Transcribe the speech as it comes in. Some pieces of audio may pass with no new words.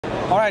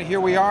All right,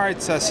 here we are.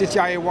 It's a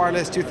CTIA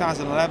Wireless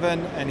 2011,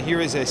 and here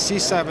is a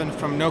C7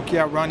 from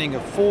Nokia running a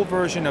full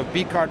version of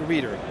BCARD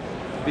Reader.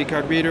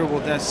 BCARD Reader will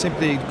then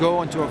simply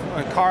go into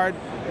a card,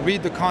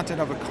 read the content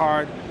of a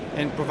card,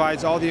 and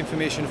provides all the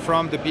information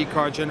from the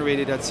BCARD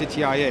generated at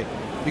CTIA.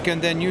 You can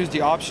then use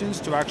the options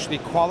to actually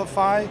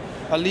qualify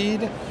a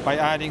lead by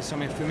adding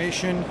some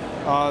information.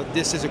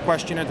 This is a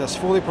questionnaire that's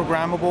fully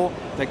programmable,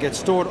 that gets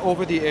stored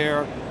over the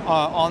air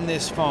on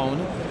this phone.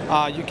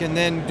 You can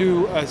then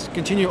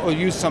continue or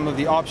use some of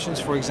the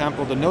options, for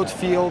example, the note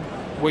field,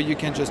 where you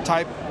can just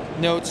type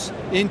notes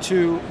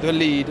into the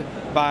lead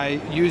by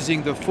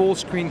using the full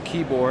screen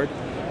keyboard,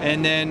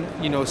 and then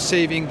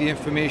saving the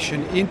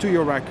information into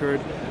your record.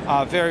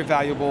 Very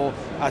valuable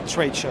at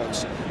trade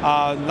shows.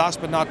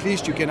 Last but not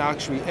least, you can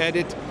actually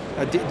edit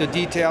the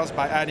details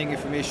by adding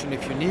information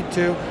if you need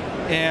to.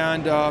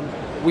 And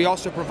we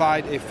also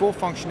provide a full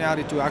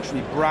functionality to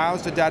actually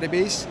browse the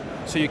database,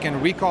 so you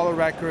can recall a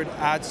record,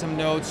 add some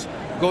notes,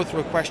 go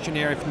through a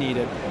questionnaire if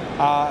needed.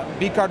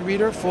 BCARD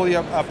Reader, fully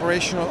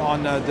operational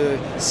on the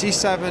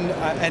C7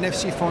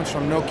 NFC phones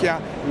from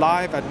Nokia,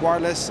 live at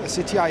Wireless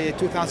CTIA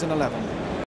 2011.